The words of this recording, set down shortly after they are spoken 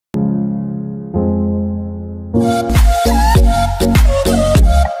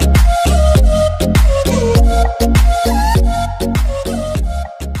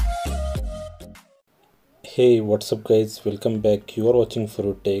Hey, what's up guys? Welcome back. You are watching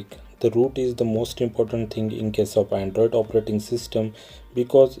Fruit Tech. The root is the most important thing in case of Android operating system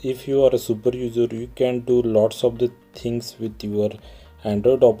because if you are a super user, you can do lots of the things with your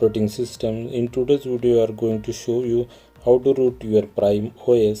Android operating system. In today's video, we are going to show you how to root your Prime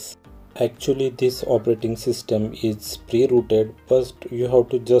OS. Actually, this operating system is pre-rooted. First, you have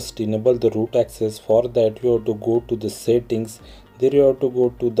to just enable the root access. For that, you have to go to the settings. There you have to go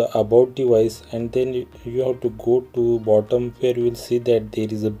to the about device, and then you have to go to bottom where you will see that there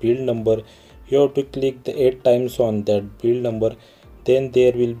is a build number. You have to click the 8 times on that build number. Then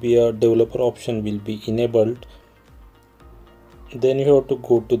there will be a developer option will be enabled. Then you have to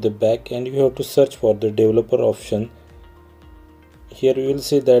go to the back and you have to search for the developer option. Here you will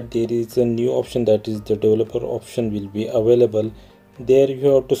see that there is a new option, that is the developer option will be available. There you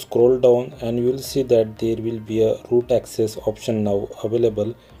have to scroll down and you will see that there will be a root access option now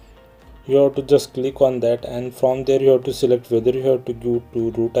available. You have to just click on that, and from there you have to select whether you have to give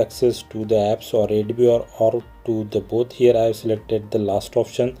to root access to the apps or ADB or to the both. Here I have selected the last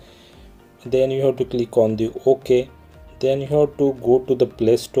option. Then you have to click on the OK. Then you have to go to the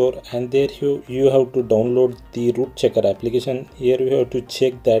Play Store, and there you have to download the root checker application. Here you have to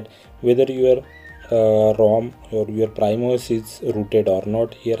check that whether your ROM or your Prime OS is rooted or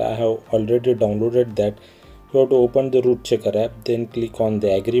not. Here I have already downloaded that. You have to open the root checker app, then click on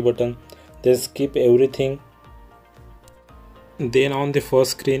the agree button, then skip everything. Then on the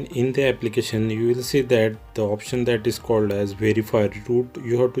first screen in the application you will see that the option that is called as verify root.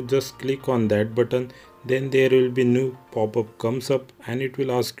 You have to just click on that button. Then there will be new pop-up comes up and it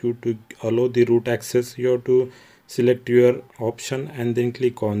will ask you to allow the root access. You have to select your option and then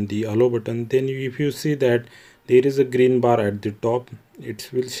click on the allow button. Then if you see that there is a green bar at the top, it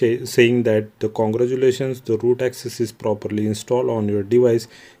will saying that the congratulations, the root access is properly installed on your device.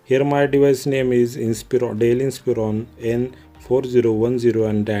 Here my device name is Dell Inspiron N4010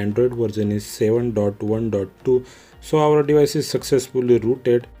 and the Android version is 7.1.2. so our device is successfully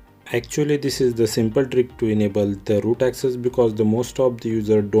rooted. Actually, this is the simple trick to enable the root access because the most of the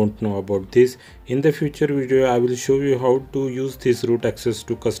user don't know about this. In the future video, I will show you how to use this root access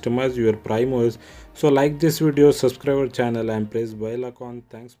to customize your Prime OS. So like this video, subscribe our channel and press bell icon.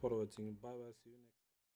 Thanks for watching. Bye bye.